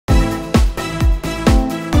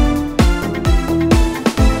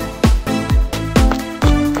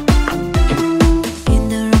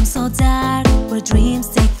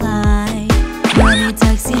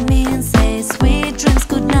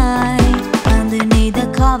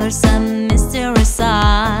there's some mysterious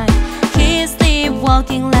side. He's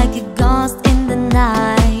sleepwalking like a ghost in the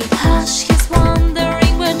night. Hush, he's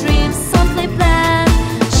wandering where dreams softly blend.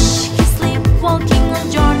 Shh, he's sleepwalking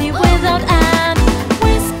on journey without end.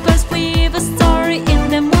 Whispers weave a story in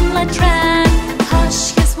the moonlight trend.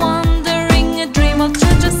 Hush, he's wandering, a dream of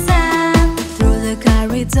treasure sand. Through the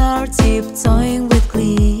corridor, tiptoeing with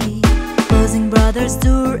glee, closing brother's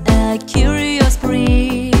door, a curious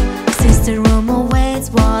breed. Sister room awaits,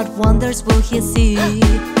 what wonders will he see?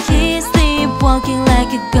 He's sleepwalking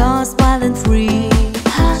like a ghost, wild and free.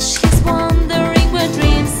 Hush, he's wandering where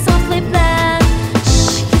dreams softly blend.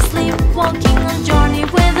 Shh, he's sleepwalking on journey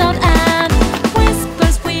without end.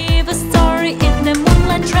 Whispers weave a story in the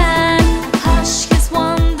moonlight trend. Hush, he's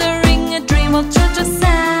wandering, a dream of treasure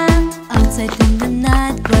sand. Outside in the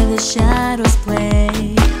night where the shadows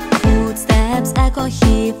play, footsteps echo,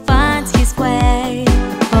 he finds his way.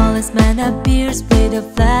 A policeman appears with a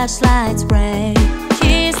flashlight's ray.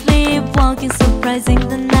 He's sleepwalking, surprising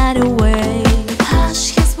the night away.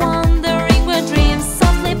 Hush, he's wandering where dreams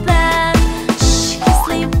softly blend. Shh, he's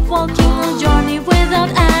sleepwalking on journey without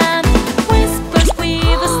end. Whispers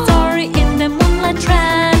weave a story in the moonlight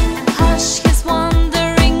trend. Hush, he's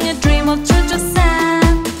wandering, a dream of treasure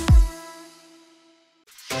sand.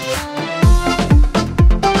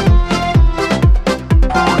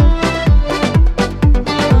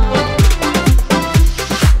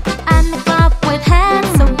 I'm a cop with hands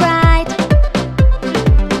so bright,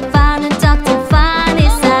 found a doctor, find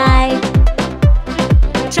his eye.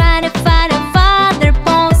 Trying to find a father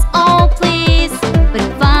bones, oh please, but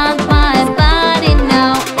found my body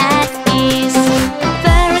now at ease.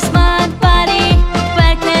 Where is my body?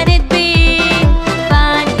 Where can it be?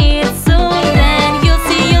 Find it soon, then you'll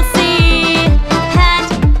see. Head,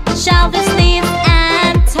 shoulders, knees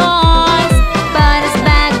and toes, but it's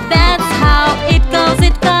back, that's how it goes.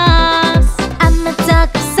 I'm a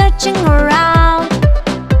doctor searching around,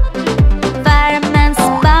 fireman's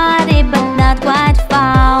body but not quite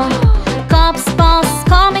found. Cops, boss,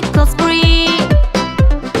 comical spree,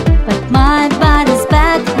 but my body's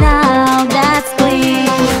back now, that's clear.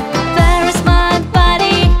 Where is my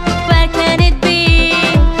body? Where can it be?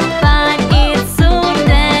 Find it soon,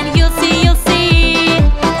 then you'll see.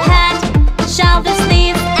 Head, shoulders,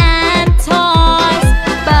 knees and toes,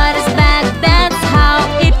 but it's back, that's how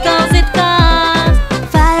it goes.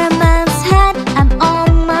 Fireman's head, I'm on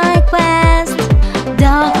my quest.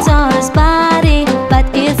 Doctor's body, but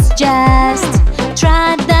it's just.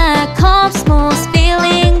 Try the cops, most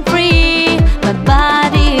feeling free. My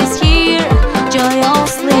body is here,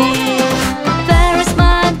 joyously. Where is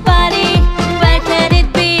my body? Where can it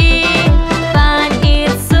be? Find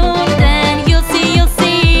it soon, then you'll see.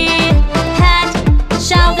 Head,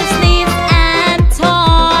 shoulders, knees and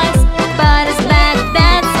toes, but it's back,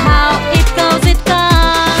 that's how it goes.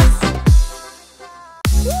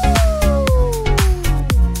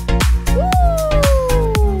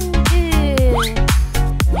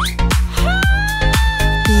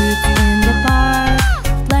 It's in the park,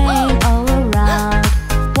 playing all around.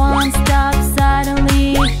 One stop,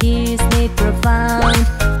 suddenly his need profound.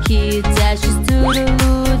 He dashes to the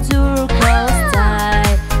door, close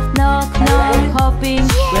tight. Knock, knock, hoping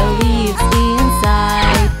relieves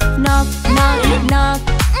inside. Knock, knock, knock,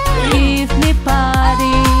 give me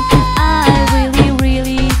party. I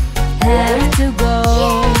really have to go.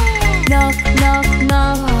 Knock, knock,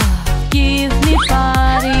 knock, give me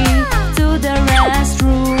party. To the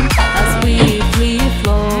restroom as we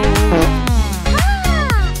flow.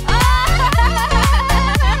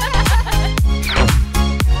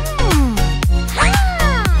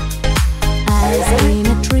 I scream a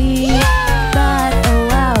tree, but oh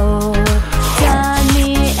wow,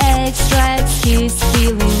 Johnny extracts, he's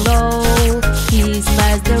feeling low. He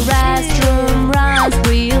spies the restroom, runs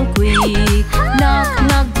real quick. Knock,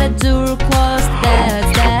 knock, the door closed, that's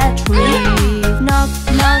that tree. Knock,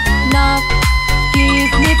 knock, knock,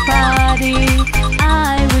 give me party. I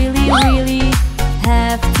really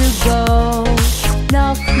have to go.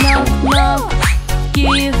 Knock, knock, knock,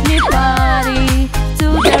 give me party. To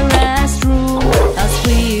the restroom as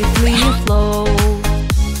we flow.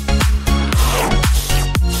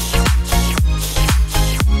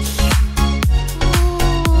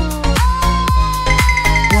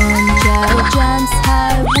 One child jumps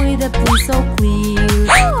high with a breeze so clear.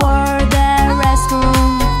 For the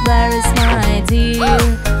restroom, where is my dear?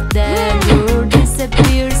 The door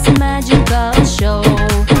disappears, magical show.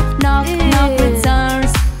 Knock, knock,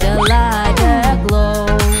 returns, the light aglow.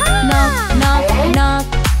 Knock, knock, knock,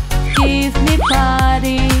 give me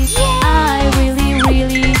party. I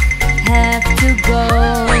really have to go.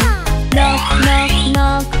 Knock, knock,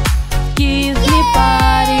 knock,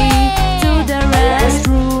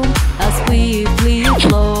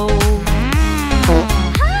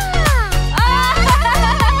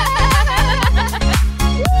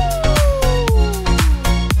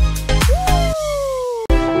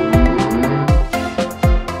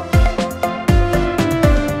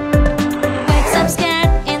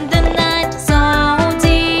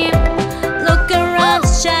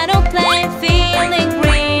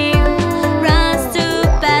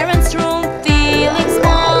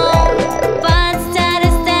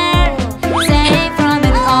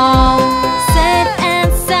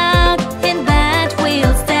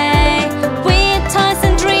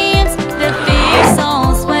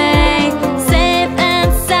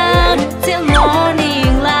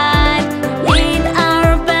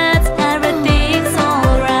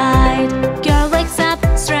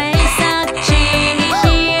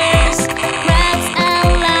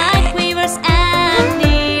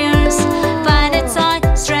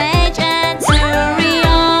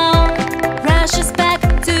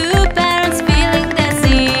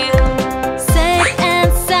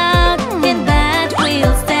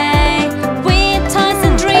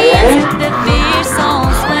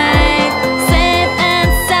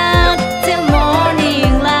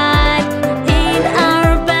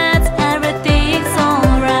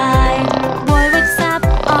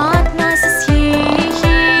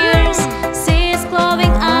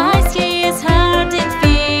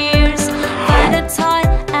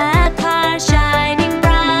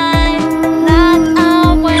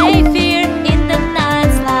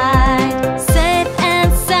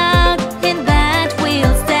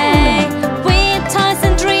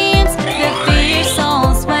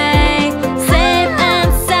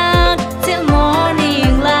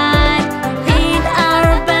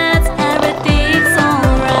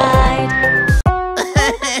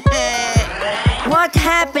 What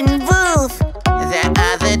happened, Wolf? The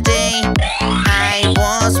other day, I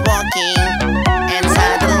was walking and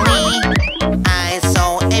suddenly I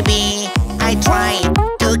saw a bee. I tried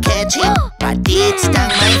to catch it, but it stung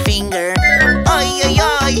my finger. Oi, oi,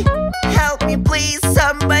 oi! Help me please,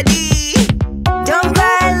 somebody! Don't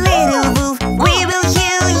cry, little wolf, we will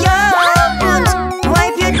heal your wounds.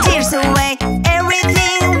 Wipe your tears away,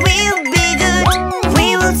 everything will be good.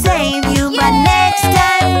 We will save you, but next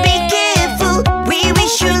time be careful. We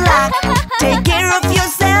wish you luck, take care of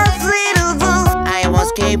yourself, little wolf. I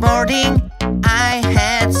was skateboarding, I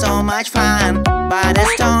had so much fun, but a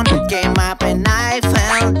stone came up and I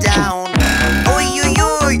fell down. Oi, oi,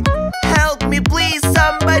 oi! Help me please,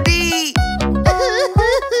 somebody!